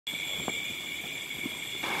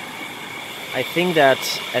I think that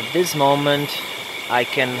at this moment I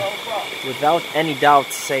can without any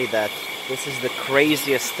doubt say that this is the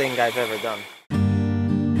craziest thing I've ever done.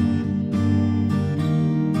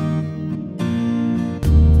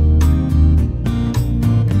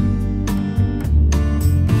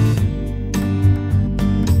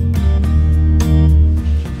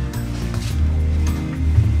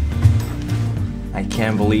 I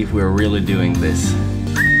can't believe we're really doing this.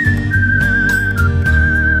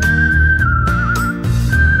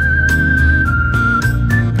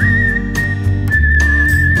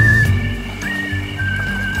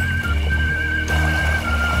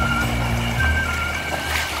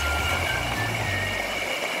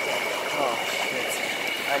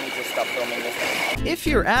 If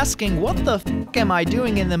you're asking what the f am I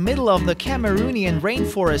doing in the middle of the Cameroonian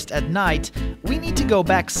rainforest at night, we need to go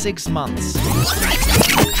back 6 months.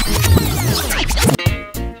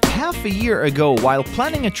 Half a year ago, while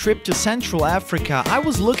planning a trip to Central Africa, I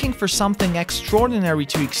was looking for something extraordinary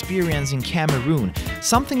to experience in Cameroon.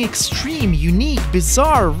 Something extreme, unique,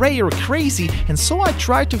 bizarre, rare, crazy, and so I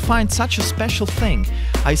tried to find such a special thing.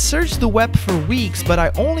 I searched the web for weeks, but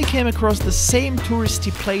I only came across the same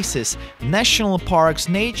touristy places: national parks,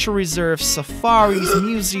 nature reserves, safaris,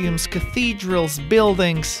 museums, cathedrals,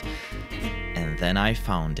 buildings. And then I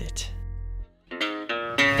found it.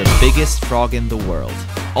 The biggest frog in the world.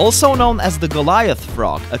 Also known as the Goliath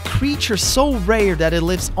frog, a creature so rare that it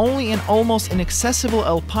lives only in almost inaccessible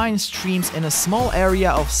alpine streams in a small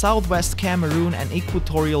area of southwest Cameroon and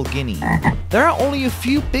Equatorial Guinea. There are only a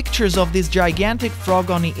few pictures of this gigantic frog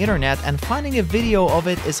on the internet, and finding a video of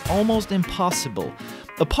it is almost impossible.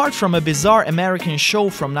 Apart from a bizarre American show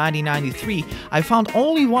from 1993, I found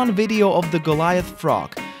only one video of the Goliath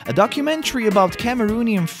frog. A documentary about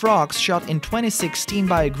Cameroonian frogs shot in 2016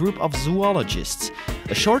 by a group of zoologists.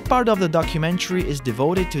 A short part of the documentary is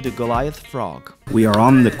devoted to the Goliath frog. We are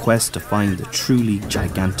on the quest to find the truly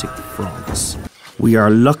gigantic frogs. We are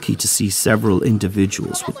lucky to see several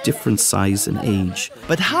individuals with different size and age.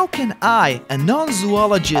 But how can I, a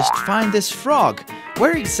non-zoologist, find this frog?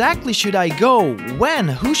 Where exactly should I go? When?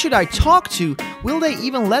 Who should I talk to? Will they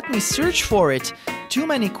even let me search for it? Too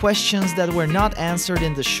many questions that were not answered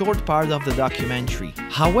in the short part of the documentary.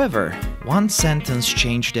 However, one sentence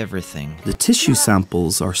changed everything. The tissue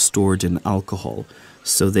samples are stored in alcohol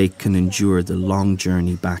so they can endure the long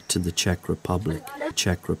journey back to the Czech Republic.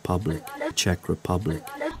 Czech Republic, Czech Republic,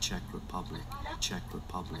 Czech Republic, Czech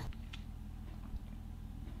Republic.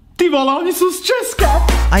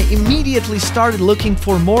 I immediately started looking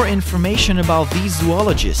for more information about these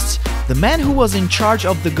zoologists. The man who was in charge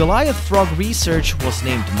of the Goliath frog research was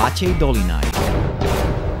named Matěj Dolinaj.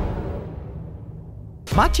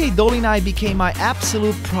 Matěj Dolinaj became my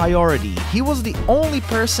absolute priority. He was the only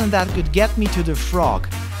person that could get me to the frog.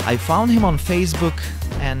 I found him on Facebook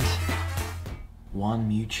and... One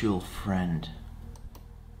mutual friend.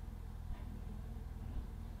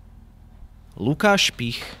 Lukáš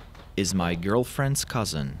Pich is my girlfriend's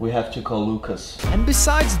cousin. We have to call Lucas. And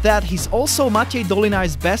besides that, he's also Matěj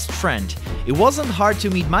Dolinaj's best friend. It wasn't hard to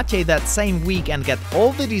meet Matěj that same week and get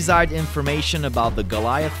all the desired information about the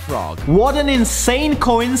Goliath frog. What an insane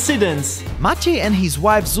coincidence! Matěj and his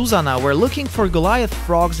wife Zuzana were looking for Goliath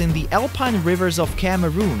frogs in the alpine rivers of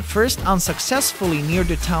Cameroon, first unsuccessfully near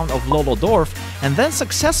the town of Lolodorf and then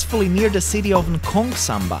successfully near the city of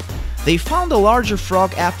Nkongsamba. They found a larger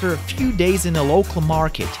frog after a few days in a local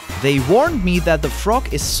market. They warned me that the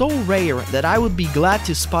frog is so rare that I would be glad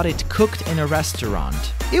to spot it cooked in a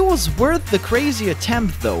restaurant. It was worth the crazy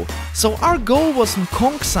attempt though. So our goal was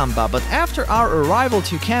Nkongsamba, but after our arrival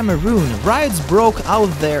to Cameroon, riots broke out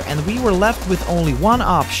there and we were left with only one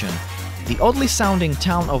option: the oddly sounding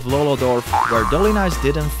town of Lolodorf, where Dolinaj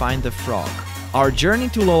didn't find the frog. Our journey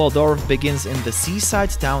to Lolodorf begins in the seaside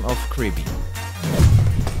town of Kribi.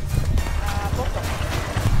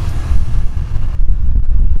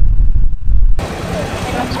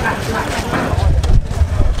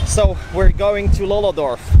 So we're going to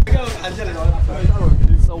Lolodorf.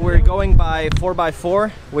 So we're going by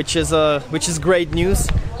 4x4, which is great news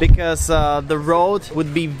because the road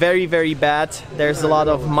would be very bad. There's a lot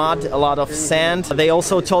of mud, a lot of sand. They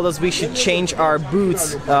also told us we should change our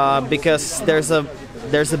boots because there's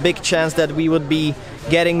a big chance that we would be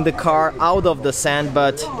getting the car out of the sand,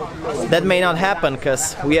 but that may not happen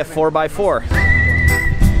because we have 4x4.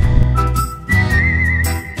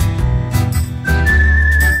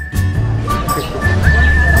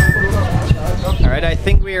 Alright, I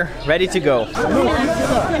think we're ready to go.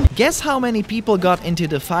 Guess how many people got into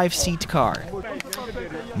the 5-seat car?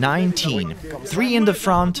 19. 3 in the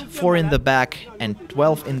front, 4 in the back, and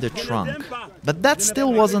 12 in the trunk. But that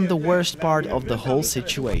still wasn't the worst part of the whole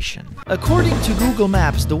situation. According to Google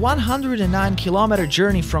Maps, the 109-kilometer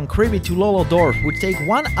journey from Kribi to Lolodorf would take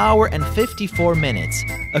 1 hour and 54 minutes.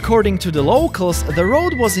 According to the locals, the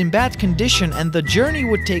road was in bad condition and the journey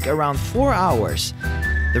would take around 4 hours.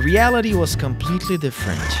 The reality was completely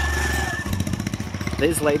different.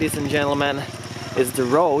 This, ladies and gentlemen, is the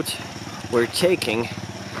road we're taking.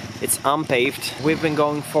 It's unpaved. We've been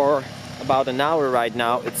going for about an hour right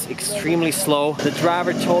now. It's extremely slow. The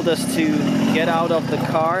driver told us to get out of the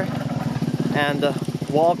car and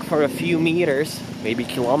walk for a few meters, maybe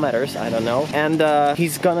kilometers, I don't know. And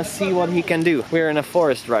he's gonna see what he can do. We're in a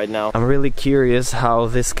forest right now. I'm really curious how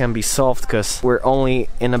this can be solved, because we're only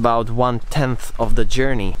in about 1/10 of the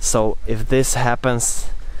journey. So if this happens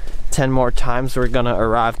 10 more times, we're gonna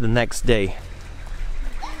arrive the next day.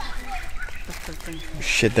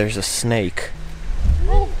 Shit, there's a snake.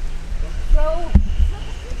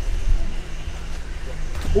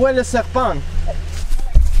 Où est le serpent?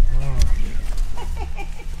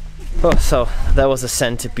 Oh, so that was a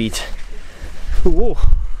centipede. Whoa.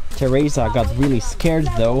 Teresa got really scared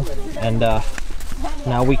though, and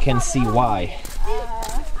now we can see why.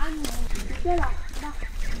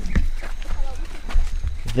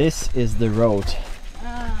 This is the road.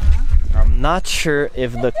 I'm not sure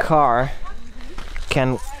if the car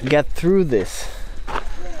can get through this.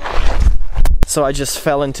 So I just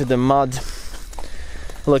fell into the mud.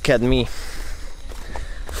 Look at me.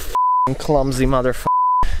 F***ing clumsy motherfucker.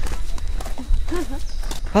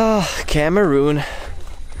 Ah, Cameroon.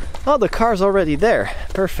 Oh, the car's already there.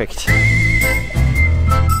 Perfect.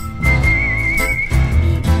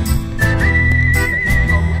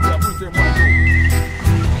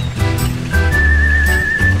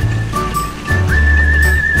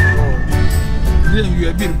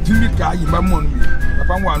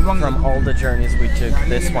 From all the journeys we took,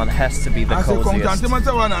 this one has to be the coziest.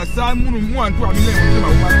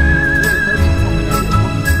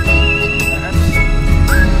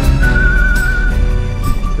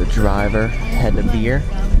 The driver had a beer,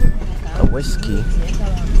 a whiskey,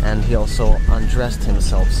 and he also undressed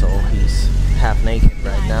himself, so he's half naked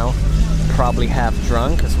right now, probably half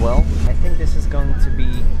drunk as well. I think this is going to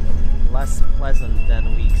be less pleasant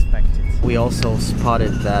than we expected. We also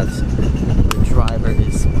spotted that the driver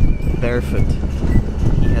is barefoot.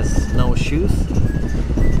 He has no shoes,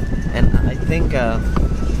 and I think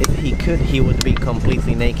if he could, he would be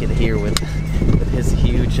completely naked here with his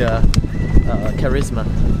huge charisma.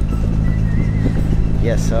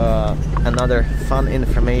 Yes, another fun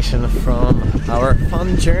information from our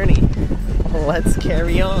fun journey. Let's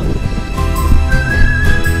carry on.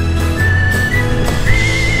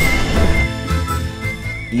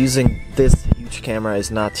 Using this huge camera is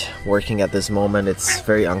not working at this moment. It's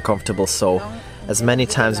very uncomfortable, so as many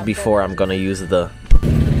times before I'm gonna use the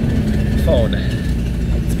phone.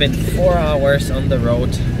 It's been 4 hours on the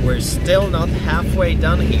road. We're still not halfway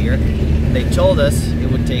done here. They told us it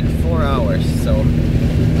would take 4 hours, so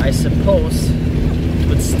I suppose it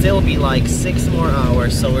would still be like 6 more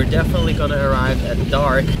hours, so we're definitely gonna arrive at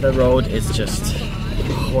dark. The road is just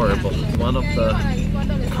horrible. One of the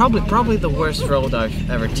probably the worst road I've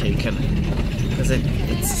ever taken, because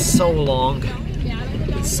it's so long,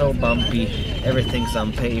 it's so bumpy, everything's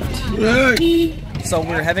unpaved. So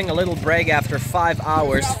we're having a little break after 5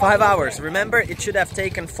 hours. 5 hours, remember, it should have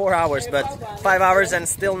taken 4 hours, but 5 hours and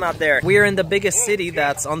still not there. We're in the biggest city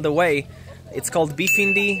that's on the way. It's called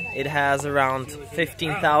Bipindi. It has around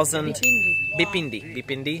 15,000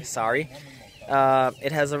 Bipindi, sorry.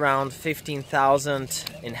 It has around 15,000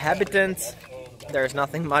 inhabitants. There's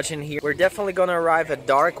nothing much in here. We're definitely gonna arrive at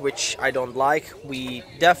dark, which I don't like. We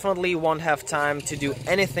definitely won't have time to do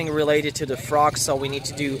anything related to the frogs, so we need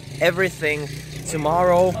to do everything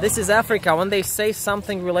tomorrow. This is Africa. When they say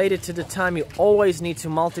something related to the time, you always need to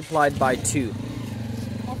multiply it by 2.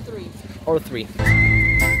 Or 3.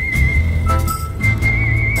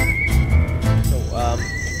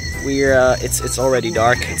 It's already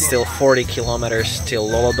dark. It's still 40 kilometers till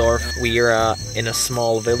Lolodorf. We're in a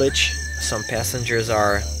small village. Some passengers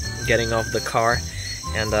are getting off the car,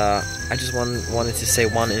 and I just wanted to say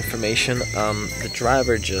one information. The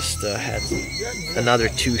driver just had another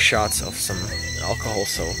 2 shots of some alcohol,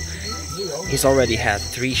 so he's already had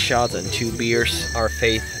 3 shots and 2 beers. Our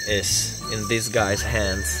faith is in this guy's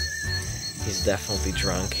hands. He's definitely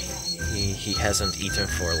drunk. He hasn't eaten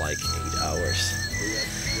for like 8 hours.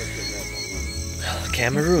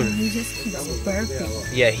 Cameroon. He just keeps burping.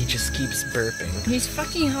 Yeah, he just keeps burping. He's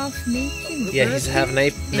fucking half naked. Yeah, he's half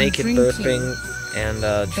naked, burping, and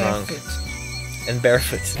drunk. and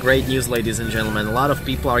barefoot. Great news, ladies and gentlemen. A lot of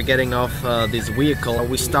people are getting off this vehicle.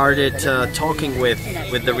 We started talking with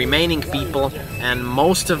the remaining people, and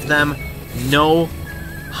most of them know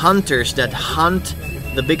hunters that hunt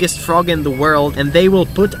the biggest frog in the world, and they will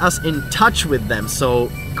put us in touch with them. So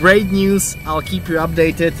great news. I'll keep you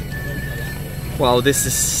updated. Well, this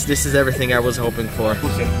is everything I was hoping for.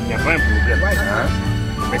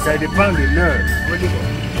 Mais ça dépend de l'heure.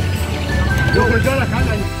 Donc, regarde la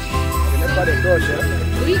canne. Il n'y a pas de torche, hein?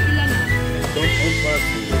 Oui, il en a. Donc, on passe.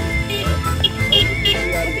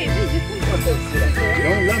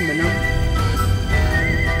 Donc, là, maintenant.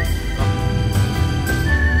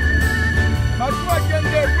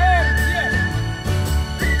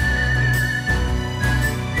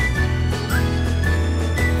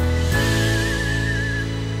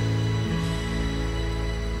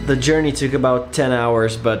 The journey took about 10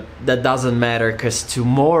 hours, but that doesn't matter because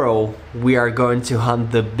tomorrow we are going to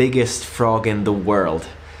hunt the biggest frog in the world.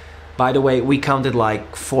 By the way, we counted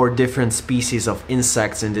like 4 different species of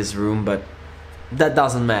insects in this room, but that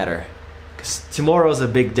doesn't matter because tomorrow's a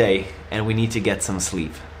big day and we need to get some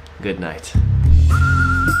sleep. Good night.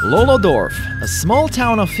 Lolodorf, a small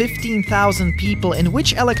town of 15,000 people in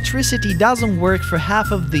which electricity doesn't work for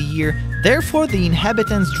half of the year, therefore the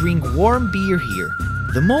inhabitants drink warm beer here.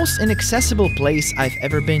 The most inaccessible place I've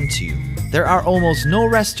ever been to. There are almost no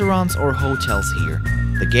restaurants or hotels here.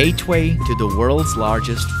 The gateway to the world's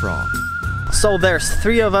largest frog. So there's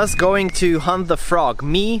 3 of us going to hunt the frog.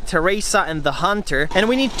 Me, Teresa and the hunter. And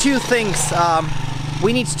we need 2 things.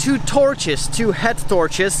 We need 2 torches, 2 head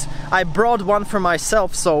torches. I brought one for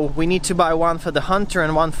myself, so we need to buy one for the hunter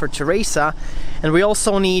and one for Teresa. And we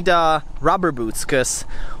also need rubber boots, because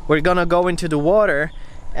we're gonna go into the water.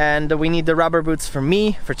 And we need the rubber boots for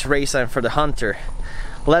me, for Teresa and for the hunter.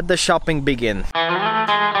 Let the shopping begin.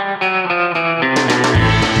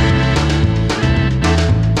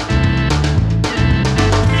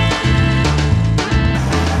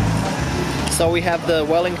 So we have the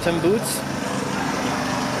Wellington boots.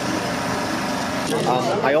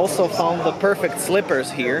 I also found the perfect slippers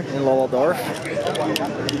here in Lolodorf.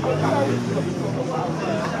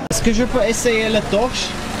 Est-ce que je peux essayer la torche?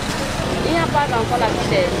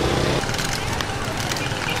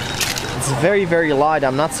 It's very, very light.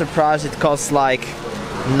 I'm not surprised it costs like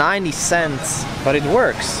 90 cents, but it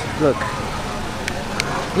works. Look.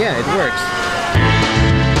 Yeah, it works.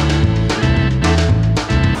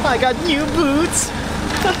 I got new boots.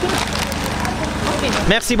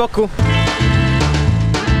 Merci beaucoup.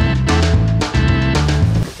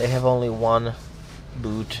 They have only one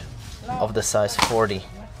boot of the size 40.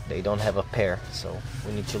 They don't have a pair, so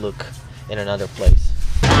we need to look in another place.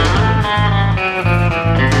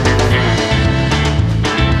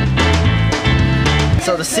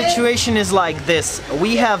 So the situation is like this.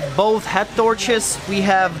 We have both head torches. We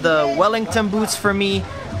have the Wellington boots for me.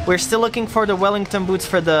 We're still looking for the Wellington boots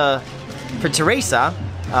for Teresa.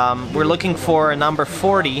 We're looking for a number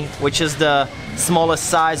 40, which is the smallest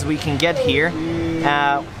size we can get here.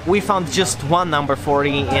 We found just one number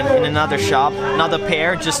 40 in another shop, not a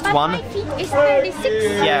pair, just one. It's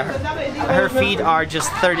 36. Yeah, her feet are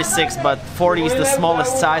just 36, but 40 is the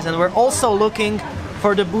smallest size. And we're also looking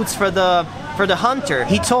for the boots for the hunter.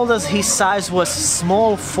 He told us his size was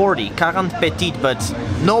small 40, 40 petit, but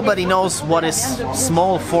nobody knows what is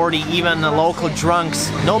small 40, even the local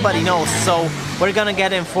drunks. Nobody knows, so we're gonna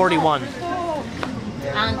get him 41.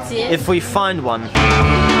 If we find one.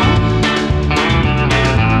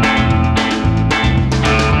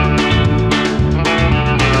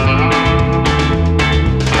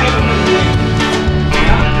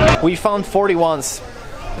 We found 41s.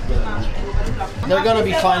 They're gonna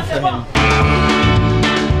be fine for him.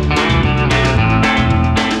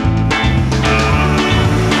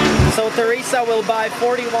 So Teresa will buy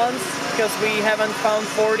 41s because we haven't found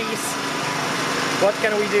 40s. What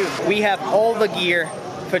can we do? We have all the gear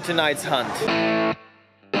for tonight's hunt.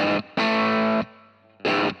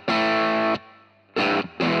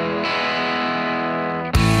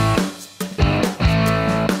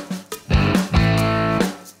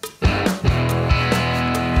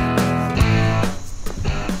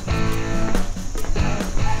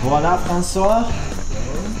 Voilà François,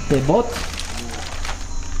 tes bottes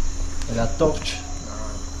et la torche.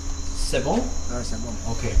 C'est bon? Ah, c'est bon.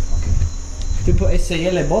 Ok. Tu peux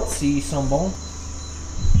essayer les bottes s'ils sont bons?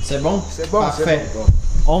 C'est bon? C'est bon, parfait. c'est bon.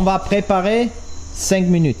 On va préparer 5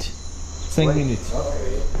 minutes. 5 minutes.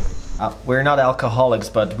 Okay. We're not alcoholics,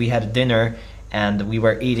 but we had dinner and we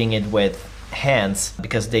were eating it with hands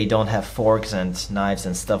because they don't have forks and knives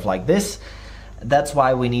and stuff like this. That's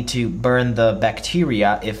why we need to burn the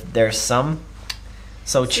bacteria if there's some.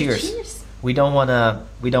 So cheers. We don't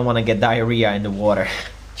wanna get diarrhea in the water.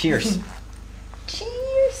 Cheers.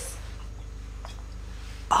 Cheers.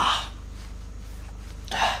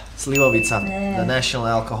 Slivovica, the national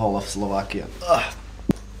alcohol of Slovakia.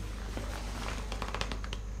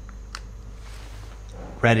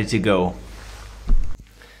 Ready to go.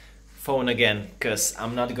 Phone again, because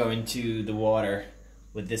I'm not going to the water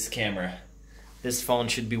with this camera. This phone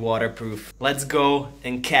should be waterproof. Let's go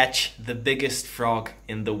and catch the biggest frog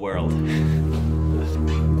in the world.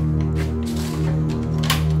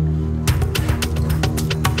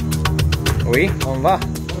 Oui, on va.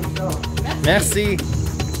 Merci.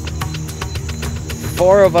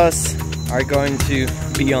 4 of us are going to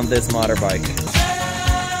be on this motorbike.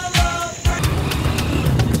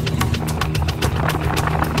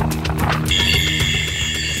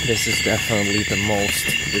 This is definitely the most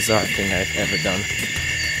bizarre thing I've ever done.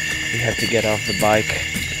 We had to get off the bike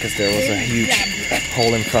because there was a huge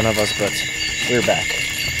hole in front of us, but we're back.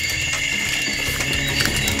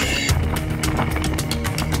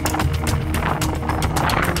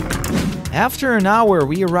 After an hour,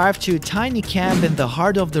 we arrived to a tiny camp in the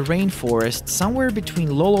heart of the rainforest, somewhere between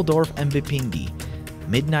Lolodorf and Bipindi.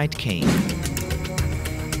 Midnight came.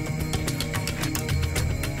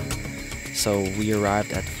 So we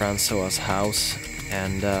arrived at Francois's house,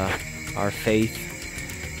 and our faith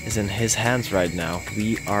is in his hands right now.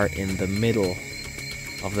 We are in the middle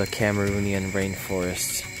of the Cameroonian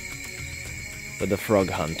rainforest with a frog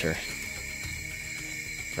hunter.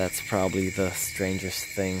 That's probably the strangest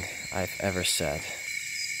thing I've ever said.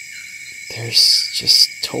 There's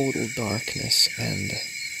just total darkness and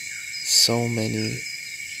so many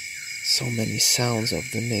sounds of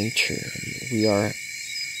the nature.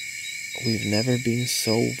 We've never been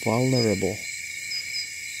so vulnerable.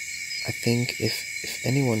 I think if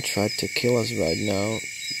anyone tried to kill us right now,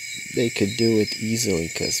 they could do it easily,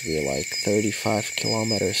 because we're like 35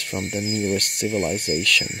 kilometers from the nearest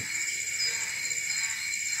civilization.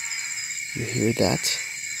 You hear that?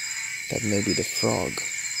 That may be the frog.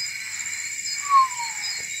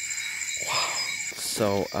 Wow.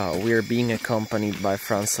 So we're being accompanied by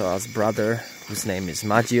Francois's brother, whose name is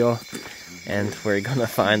Maggio, and we're gonna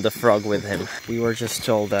find the frog with him. We were just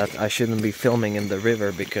told that I shouldn't be filming in the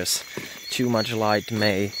river because too much light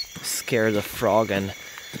may scare the frog and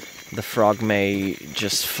the frog may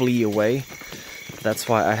just flee away. That's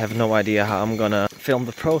why I have no idea how I'm gonna film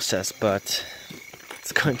the process, but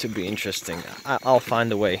it's going to be interesting. I'll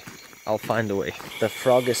find a way. I'll find a way. The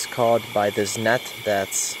frog is caught by this net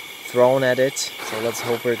that's thrown at it, so let's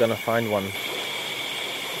hope we're gonna find one.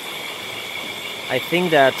 I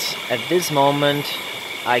think that at this moment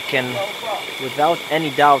I can without any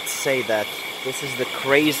doubt say that this is the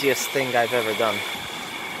craziest thing I've ever done.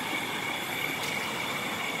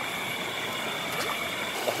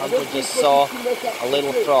 The hunter just saw a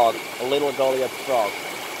little frog, a little Goliath frog.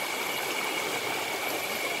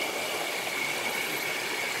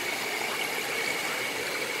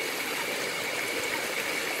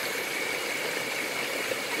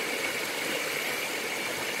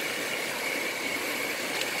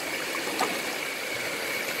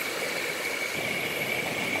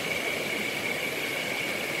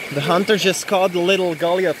 The hunter just caught the little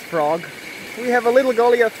Goliath frog. We have a little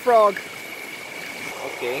Goliath frog.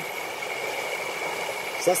 Okay.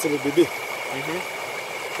 Ça c'est le bébé.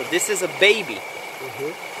 So this is a baby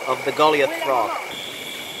of the Goliath frog.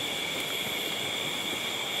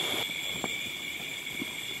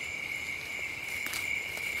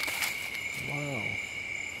 Wow.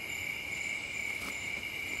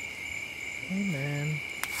 Hey man.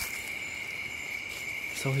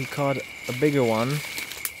 So he caught a bigger one,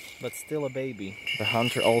 but still a baby. The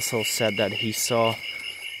hunter also said that he saw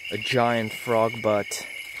a giant frog, but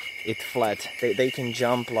it fled. They can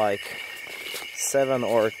jump like 7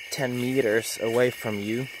 or 10 meters away from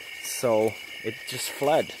you, so it just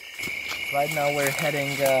fled. Right now we're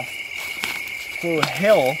heading through a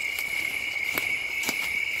hill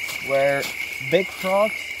where big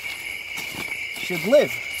frogs should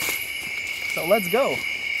live. So let's go.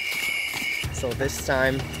 So this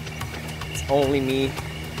time it's only me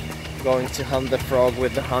going to hunt the frog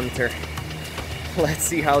with the hunter. Let's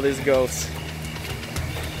see how this goes.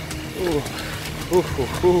 Ooh. Ooh, ooh,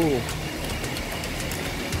 ooh.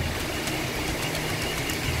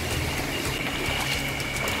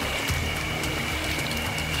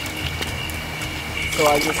 So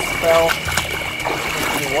I just fell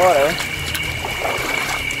in the water.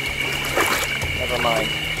 Never mind.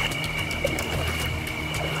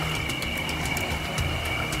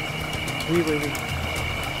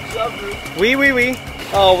 Oui, oui, oui.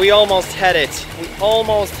 Oh, we almost had it. We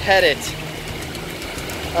almost had it.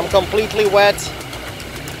 I'm completely wet.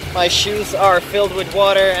 My shoes are filled with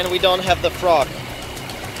water and we don't have the frog.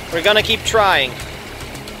 We're gonna keep trying.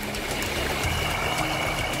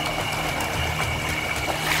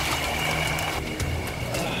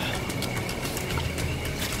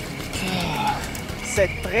 C'est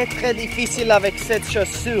très très difficile avec cette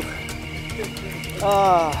chaussure.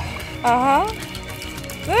 Ah.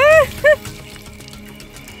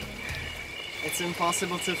 It's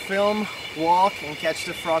impossible to film, walk and catch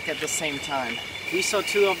the frog at the same time. We saw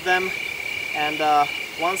two of them and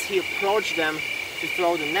once he approached them to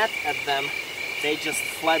throw the net at them, they just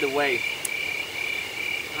fled away.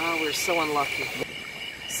 Oh, we're so unlucky.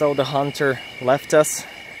 So the hunter left us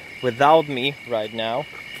without me right now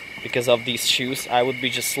because of these shoes. I would be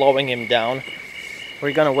just slowing him down.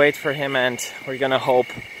 We're gonna wait for him and we're gonna hope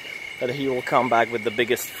that he will come back with the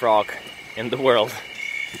biggest frog in the world.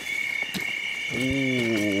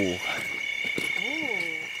 Ooh.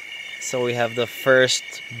 So we have the first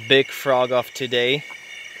big frog of today.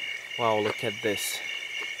 Wow, look at this.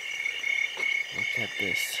 Look at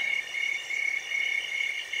this.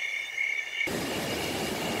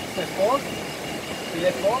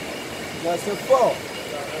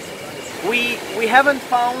 We haven't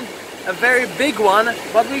found a very big one,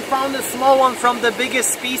 but we found a small one from the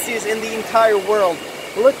biggest species in the entire world.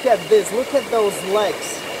 Look at this, look at those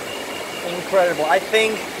legs. Incredible. I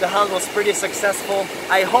think the hunt was pretty successful.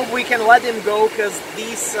 I hope we can let him go because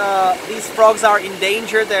these frogs are in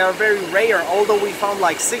danger. They are very rare, although we found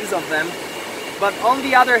like 6 of them. But on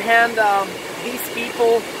the other hand, these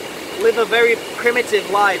people live a very primitive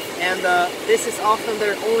life and this is often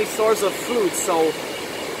their only source of food. So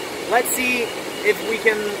let's see if we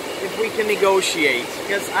can negotiate,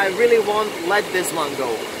 because I really won't let this one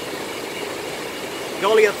go.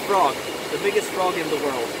 Goliath frog, the biggest frog in the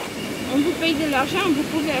world. On vous paye de l'argent, vous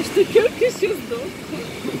pouvez acheter quelque chose d'autre.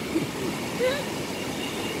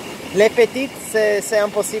 Les petites, c'est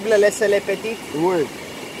impossible de laisser les petites? Oui.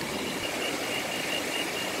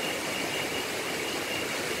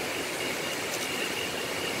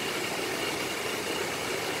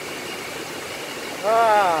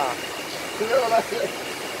 Ah!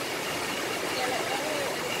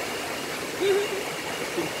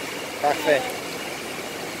 Parfait.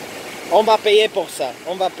 On va payer pour ça.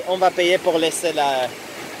 On va payer pour laisser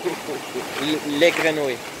les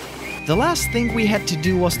grenouilles. The last thing we had to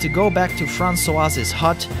do was to go back to Francois's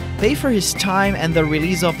hut, pay for his time and the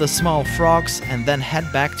release of the small frogs, and then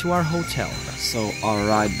head back to our hotel. So our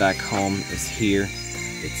ride back home is here.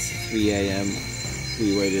 It's 3 a.m.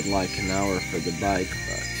 We waited like an hour for the bike,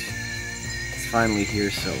 but it's finally here,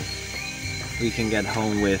 so we can get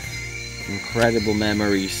home with incredible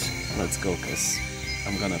memories. Let's go, cause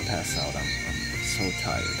I'm gonna pass out. I'm so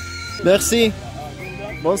tired. Merci.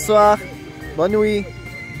 Bonsoir. Bonne nuit.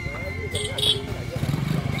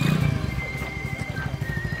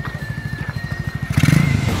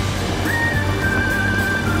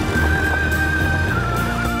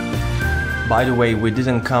 By the way, we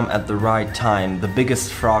didn't come at the right time. The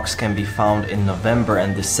biggest frogs can be found in November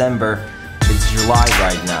and December. It's July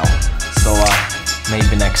right now, so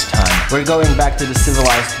maybe next time. We're going back to the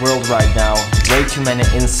civilized world right now. Way too many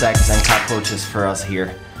insects and cockroaches for us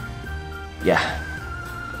here. Yeah.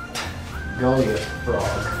 Goliath frog.